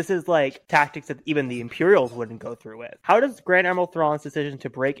 Like, this is like tactics that even the Imperials wouldn't go through with. How does Grand Admiral Thrawn's decision to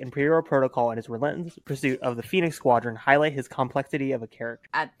break Imperial protocol and his relentless pursuit of the Phoenix Squadron highlight his complexity of a character?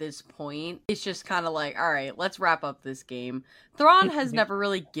 At this point, it's just kind of like, all right, let's wrap up this game. Thrawn has never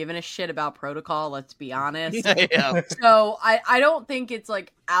really given a shit about protocol, let's be honest. Yeah. So I don't think it's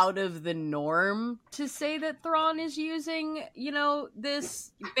like out of the norm to to say that Thrawn is using,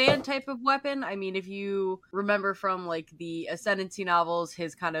 this band type of weapon. I mean, if you remember from like the Ascendancy novels,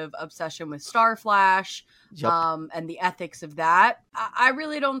 his kind of obsession with Starflash, Yep. and the ethics of that. I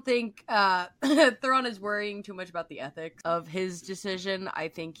really don't think Thrawn is worrying too much about the ethics of his decision. I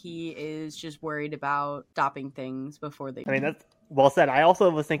think he is just worried about stopping things before they. I mean, that's well said. I also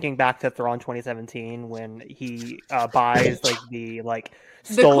was thinking back to Thrawn 2017 when he buys like the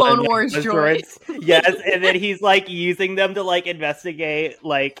stolen Clone Wars droids. Yes, and then he's like using them to like investigate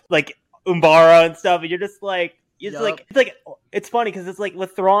like Umbara and stuff, and you're just like. It's funny because it's like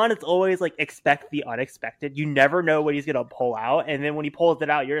with Thrawn, it's always like expect the unexpected. You never know what he's gonna pull out, and then when he pulls it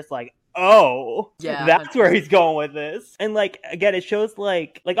out, you're just like, oh, yeah, that's where he's going with this. And like again, it shows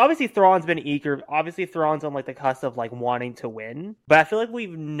like obviously Thrawn's been eager. Obviously Thrawn's on like the cusp of like wanting to win, but I feel like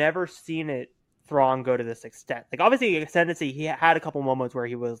we've never seen it Thrawn go to this extent. Like obviously Ascendancy, he had a couple moments where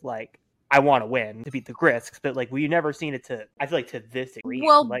he was like, I want to win to beat the Grisks, but like we've never seen it to. I feel like to this degree.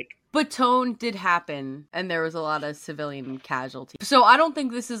 Well, like. Baton did happen, and there was a lot of civilian casualties. So I don't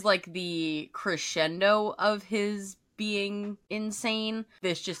think this is like the crescendo of his being insane.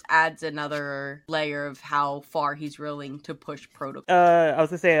 This just adds another layer of how far he's willing to push protocol. I was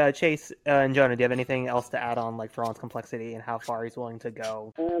gonna say, Chase and Jonah, do you have anything else to add on like Thrawn's complexity and how far he's willing to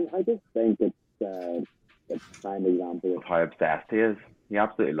go? I just think it's a prime example of how obsessed he is. He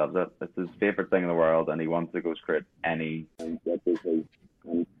absolutely loves it. It's his favorite thing in the world, and he wants to go screw any.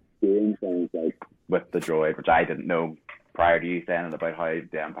 Doing things like with the droid, which I didn't know prior to you saying it about how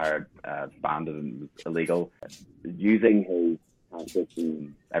the Empire banned it and was illegal. Using his tactics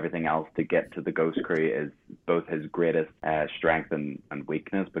and everything else to get to the Ghost Crew is both his greatest strength and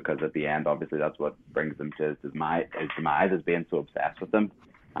weakness, because at the end, obviously, that's what brings him to his demise is being so obsessed with them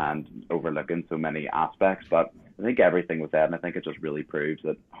and overlooking so many aspects. But I think everything was said, and I think it just really proves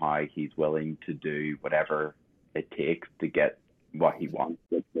that how he's willing to do whatever it takes to get what he wants,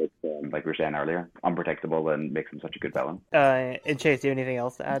 which makes like we were saying earlier, unpredictable and makes him such a good villain. And Chase, do you have anything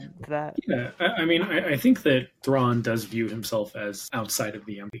else to add to that? Yeah, I mean, I think that Thrawn does view himself as outside of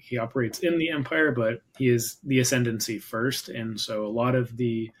the Empire. He operates in the Empire, but he is the Ascendancy first, and so a lot of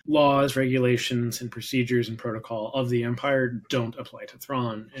the laws, regulations, and procedures and protocol of the Empire don't apply to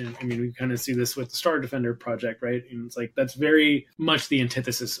Thrawn. And I mean, we kind of see this with the Star Defender project, right? And it's like that's very much the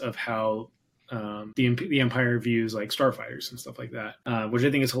antithesis of how the Empire views like starfighters and stuff like that, which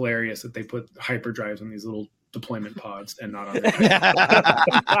I think is hilarious that they put hyperdrives on these little deployment pods and not on their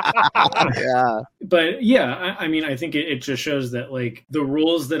Yeah. But yeah, I mean, I think it just shows that like the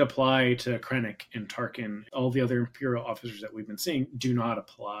rules that apply to Krennic and Tarkin, all the other Imperial officers that we've been seeing, do not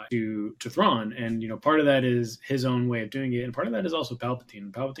apply to Thrawn. And part of that is his own way of doing it, and part of that is also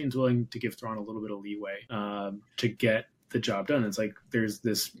Palpatine. Palpatine's willing to give Thrawn a little bit of leeway to get the job done. It's like there's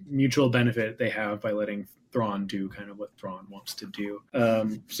this mutual benefit they have by letting Thrawn do kind of what Thrawn wants to do.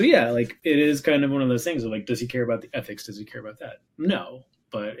 So yeah, like it is kind of one of those things of like, does he care about the ethics? Does he care about that? No.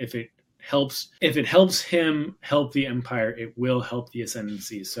 But if it helps him help the Empire, it will help the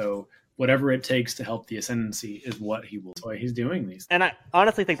Ascendancy. So whatever it takes to help the Ascendancy is what he will. That's why he's doing these. And I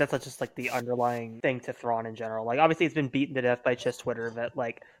honestly think that's just like the underlying thing to Thrawn in general. Like obviously it's been beaten to death by Chiss Twitter that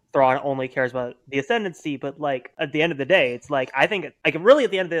like Thrawn only cares about the Ascendancy, but like at the end of the day, it's like I think like really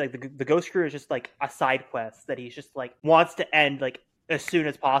at the end of the day, like the Ghost Crew is just like a side quest that he's just like wants to end like as soon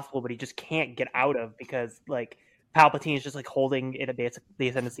as possible, but he just can't get out of because like Palpatine is just like holding it the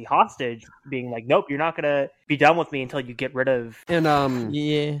Ascendancy hostage, being like, nope, you're not gonna be done with me until you get rid of. And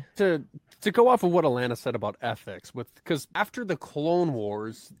Yeah. To go off of what Alana said about ethics, because after the Clone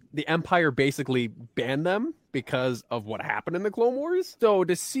Wars, the Empire basically banned them because of what happened in the Clone Wars. So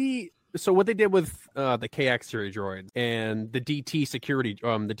what they did with the KX series droids and the DT security,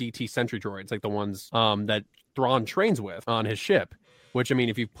 the DT sentry droids, like the ones that Thrawn trains with on his ship. Which, I mean,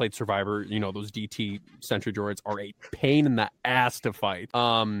 if you've played Survivor, those DT sentry droids are a pain in the ass to fight.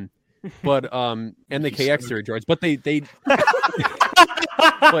 And the KX series droids, but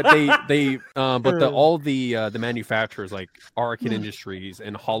all the manufacturers like Arkin Industries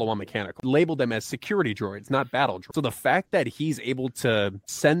and Hollow Mechanical labeled them as security droids, not battle droids. So the fact that he's able to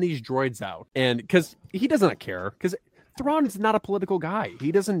send these droids out, and because he doesn't care, because Thrawn is not a political guy.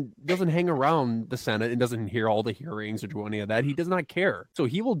 He doesn't hang around the Senate and doesn't hear all the hearings or do any of that. He does not care. So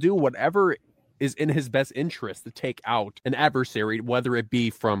he will do whatever is in his best interest to take out an adversary, whether it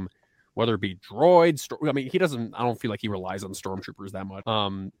be droids. I mean, I don't feel like he relies on stormtroopers that much.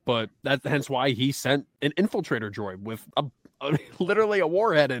 But that's hence why he sent an infiltrator droid with literally a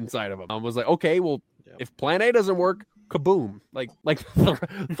warhead inside of him. I was like, okay, well, if Plan A doesn't work, kaboom! Like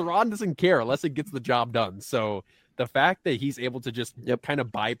Thrawn doesn't care unless it gets the job done. So the fact that he's able to just kind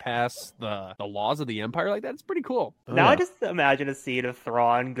of bypass the laws of the Empire like that, it's pretty cool. Now I just imagine a scene of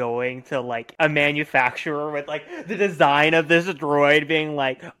Thrawn going to like a manufacturer with like the design of this droid being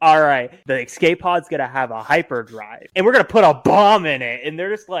like, all right, the escape pod's gonna have a hyperdrive and we're gonna put a bomb in it, and they're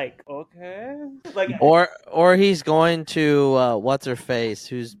just like, okay, like, or he's going to what's her face,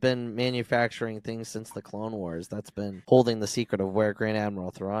 who's been manufacturing things since the Clone Wars, that's been holding the secret of where Grand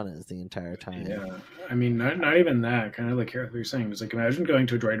Admiral Thrawn is the entire time. Yeah, I mean, not even that. Kind of like what you're saying. It was like, imagine going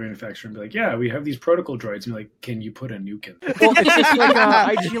to a droid manufacturer and be like, "Yeah, we have these protocol droids." And you're like, "Can you put a nuke in?" Well, it's just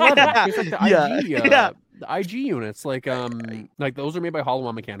like IG-11. It's like the the IG units, like those are made by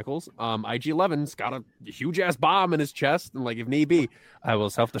Hollow Mechanicals. IG-11's got a huge ass bomb in his chest, and like if need be, I will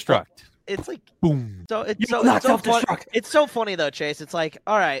self-destruct. It's like boom. So it's so funny though, Chase. It's like,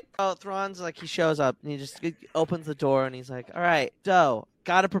 all right, Thrawn's like, he shows up and he just opens the door and he's like, all right, so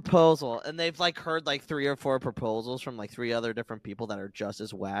got a proposal, and they've like heard like 3 or 4 proposals from like 3 other different people that are just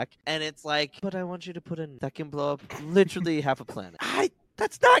as whack, and it's like, but I want you to put in that can blow up literally half a planet.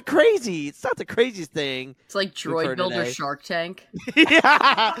 That's not crazy. It's not the craziest thing. It's like Droid Builder Shark Tank. Yeah.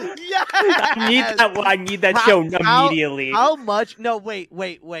 I need that show immediately. How much? No, wait.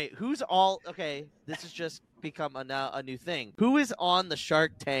 Who's all? Okay, this has just become a new thing. Who is on the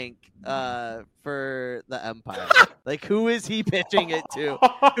Shark Tank for the Empire? Like, who is he pitching it to?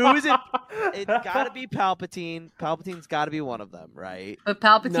 Who is it? It's got to be Palpatine. Palpatine's got to be one of them, right? But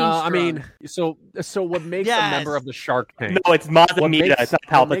Palpatine's I mean, so what makes a member of the Shark Tank? No, it's Mazamida. It's not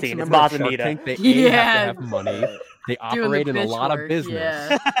Palpatine. It's Mazamida. They have to have money. They operate in a lot of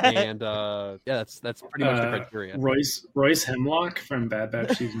business, and that's pretty much the criteria. Royce Hemlock from Bad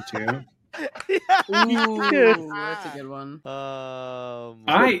Batch season 2. Ooh, that's a good one.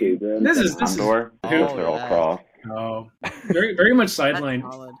 This is Andor. They're all cross. Oh, very much sidelined.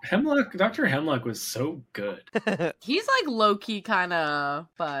 Dr. Hemlock was so good. He's like low key kind of,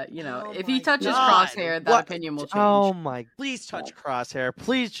 but you know, if he touches Crosshair, that opinion will change. Oh my! Please touch Crosshair.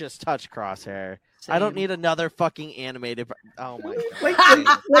 Please just touch Crosshair. Same. I don't need another fucking animated. Oh my god!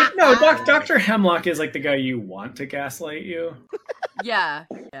 Like no, Dr. Hemlock is like the guy you want to gaslight you. Yeah.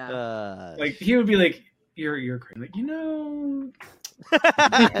 Like he would be like, "You're crazy." Like, you know.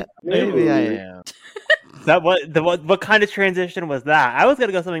 Maybe I am. What kind of transition was that? I was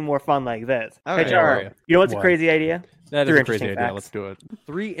gonna go something more fun like this. Okay. HR, you know what's a crazy idea? That is a crazy idea. Let's do it.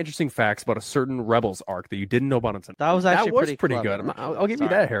 3 interesting facts about a certain Rebels arc that you didn't know about until that was actually pretty good. I'll give you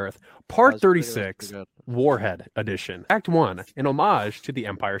that, Harith. Part 36, Warhead edition. Act 1, an homage to The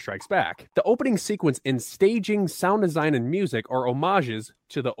Empire Strikes Back. The opening sequence in staging, sound design, and music are homages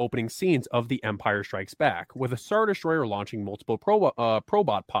to the opening scenes of The Empire Strikes Back, with a Star Destroyer launching multiple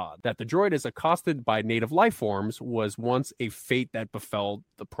probot pods. That the droid is accosted by native life forms was once a fate that befell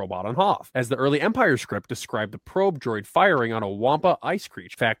the probot on Hoth, as the early Empire script described the probe droid firing on a Wampa ice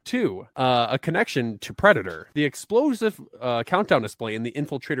creature. Fact 2, a connection to Predator. The explosive countdown display in the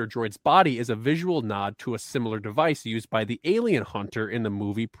infiltrator droid's body is a visual nod to a similar device used by the alien hunter in the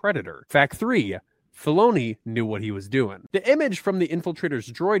movie Predator. Fact 3, Filoni knew what he was doing. The image from the infiltrator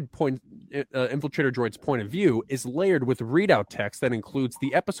droid's point of view is layered with readout text that includes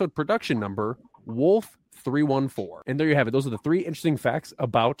the episode production number Wolf 314. And there you have it. Those are the 3 interesting facts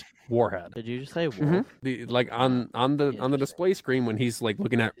about Warhead. Did you just say Wolf? On the display screen when he's like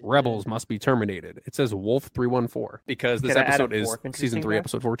looking at Rebels must be terminated, it says Wolf 314 because this episode is season 3,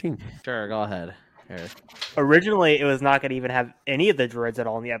 episode 14. Sure, go ahead. Originally, it was not going to even have any of the droids at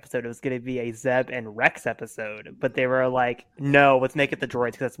all in the episode. It was going to be a Zeb and Rex episode, but they were like, "No, let's make it the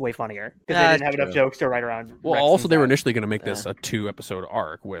droids because that's way funnier." Because they didn't have enough jokes to write around. Well, Rex also they were initially going to make this a 2-episode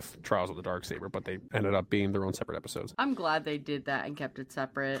arc with Trials of the Darksaber, but they ended up being their own separate episodes. I'm glad they did that and kept it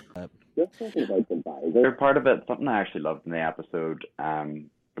separate. Just something like the visor part of it. Something I actually loved in the episode.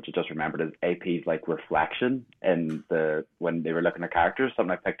 Which I just remembered is AP's like reflection in when they were looking at characters.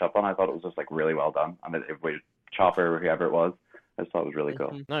 Something I picked up on. I thought it was just like really well done. I mean, Chopper or whoever it was, I just thought it was really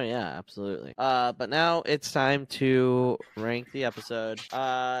cool. Oh yeah, absolutely. But now it's time to rank the episode.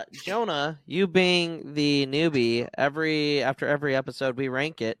 Jonah, you being the newbie, after every episode we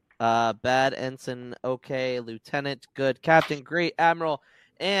rank it. Bad, ensign, okay, lieutenant, good, captain, great, admiral,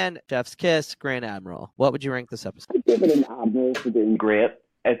 and chef's kiss, grand admiral. What would you rank this episode? I'd give it an admiral for doing great.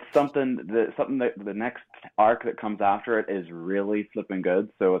 It's something that the next arc that comes after it is really flipping good.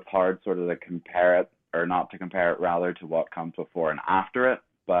 So it's hard sort of to compare it, or not to compare it rather, to what comes before and after it.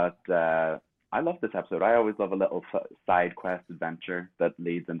 But I love this episode. I always love a little side quest adventure that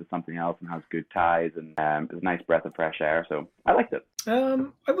leads into something else and has good ties and is a nice breath of fresh air. So I liked it.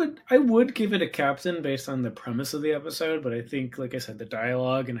 I would give it a captain based on the premise of the episode, but I think, like I said, the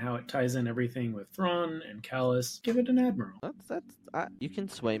dialogue and how it ties in everything with Thrawn and Callus, give it an admiral. You can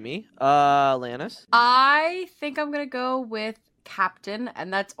sway me. Lannis? I think I'm gonna go with captain,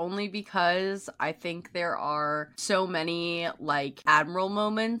 and that's only because I think there are so many like admiral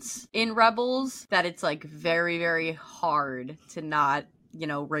moments in Rebels that it's like very, very hard to not, you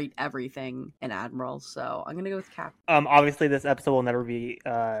know, rate everything an admiral. So I'm gonna go with captain. Obviously this episode will never be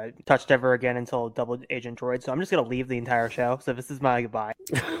touched ever again until Double Agent Droid, so I'm just gonna leave the entire show. So this is my goodbye.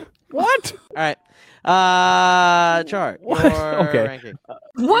 What? All right. Chart. Okay. Ranking.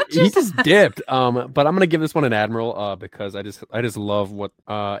 What He just dipped. But I'm gonna give this one an admiral because I just love what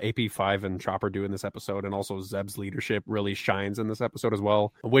AP5 and Chopper do in this episode, and also Zeb's leadership really shines in this episode as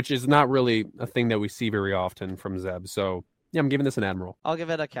well, which is not really a thing that we see very often from Zeb. So yeah, I'm giving this an admiral. I'll give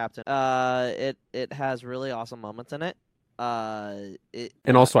it a captain. It has really awesome moments in it. And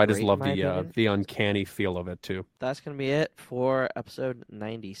also, I just love the uncanny feel of it too. That's gonna be it for episode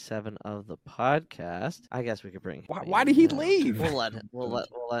 97 of the podcast. I guess we could bring. Why did he leave? We'll let.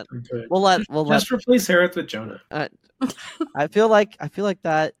 Just replace Harith with Jonah. I feel like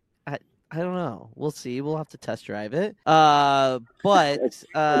that. I don't know. We'll see. We'll have to test drive it. But this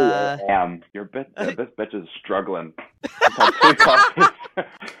bitch is struggling.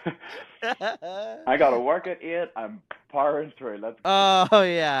 I gotta work at it. I'm powering through. Let's. Oh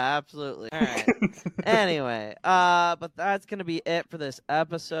yeah, absolutely. All right. Anyway, but that's gonna be it for this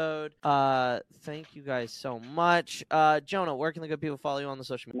episode. Thank you guys so much. Jonah, where can the good people follow you on the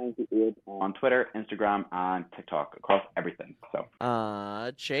social media? On Twitter, Instagram, and TikTok, across everything. So.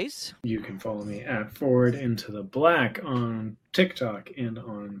 Chase. You can follow me at Forward Into the Black on TikTok and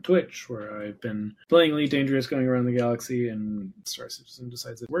on Twitch, where I've been playing Elite Dangerous, going around the galaxy, and Star Citizen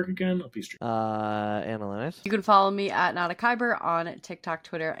decides to work again. I'll be streaming. Analyst. You can follow me at Nada Kyber on TikTok,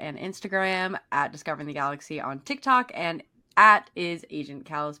 Twitter, and Instagram, at Discovering the Galaxy on TikTok, and at is Agent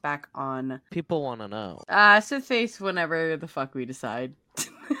Callus back on. People want to know. Sith Face whenever the fuck we decide.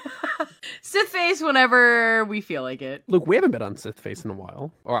 Sith Face whenever we feel like it. Luke, we haven't been on Sith Face in a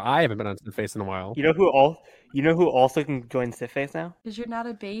while, or I haven't been on Sith Face in a while. You know who also can join Sith Face now? Because you're not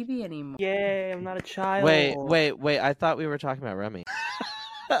a baby anymore. Yay, I'm not a child. Wait. I thought we were talking about Remy.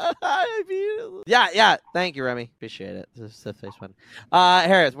 Yeah. Thank you, Remy. Appreciate it. This is the face one.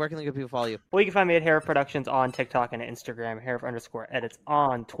 Harris, where can the good people follow you? Well, you can find me at Harris Productions on TikTok and Instagram. Harris_edits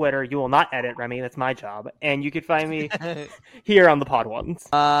on Twitter. You will not edit, Remy. That's my job. And you can find me here on the Pod Ones.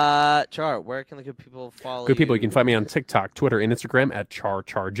 Char, where can the good people follow you? Good people, you can find me on TikTok, Twitter, and Instagram at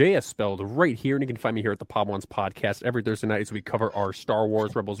CharCharJ, as spelled right here. And you can find me here at the Pod Ones podcast every Thursday night as we cover our Star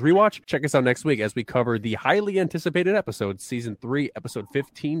Wars Rebels rewatch. Check us out next week as we cover the highly anticipated episode, Season 3, Episode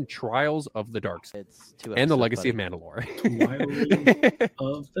 15. Trials of the Dark Side and the Legacy of Mandalore.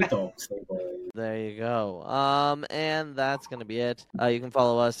 Of the Dark Side. There you go. And that's gonna be it. You can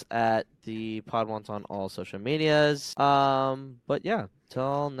follow us at the Pod Ones on all social medias. But yeah,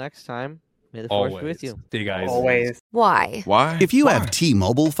 till next time. May the Force be with you. See you guys. Always. Why? If you have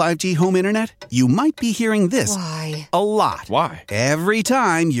T-Mobile 5G home internet, you might be hearing this Why? a lot. Why? Every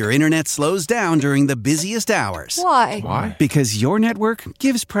time your internet slows down during the busiest hours. Why? Because your network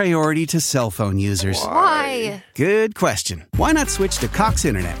gives priority to cell phone users. Why? Good question. Why not switch to Cox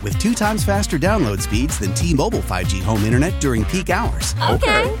Internet with 2 times faster download speeds than T-Mobile 5G home internet during peak hours?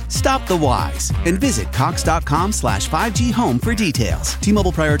 Okay. Stop the whys and visit cox.com/5G home for details.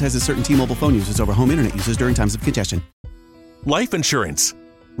 T-Mobile prioritizes certain T-Mobile phone users over home internet users during times of congestion. Life insurance.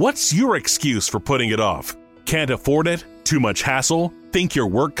 What's your excuse for putting it off? Can't afford it? Too much hassle? Think your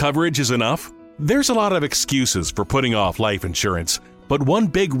work coverage is enough? There's a lot of excuses for putting off life insurance, but one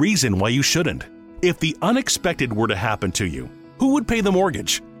big reason why you shouldn't. If the unexpected were to happen to you, who would pay the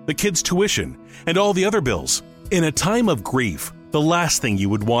mortgage, the kids' tuition, and all the other bills? In a time of grief, the last thing you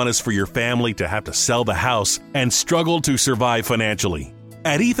would want is for your family to have to sell the house and struggle to survive financially.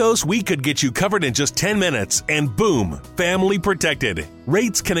 At Ethos, we could get you covered in just 10 minutes and boom, family protected.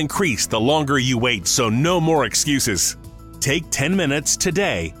 Rates can increase the longer you wait, so no more excuses. Take 10 minutes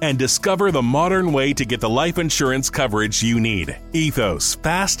today and discover the modern way to get the life insurance coverage you need. Ethos,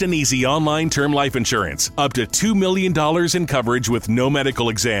 fast and easy online term life insurance. Up to $2 million in coverage with no medical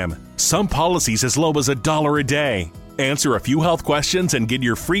exam. Some policies as low as $1 a day. Answer a few health questions and get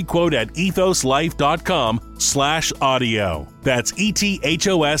your free quote at ethoslife.com/audio. That's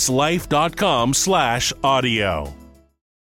ethoslife.com/audio.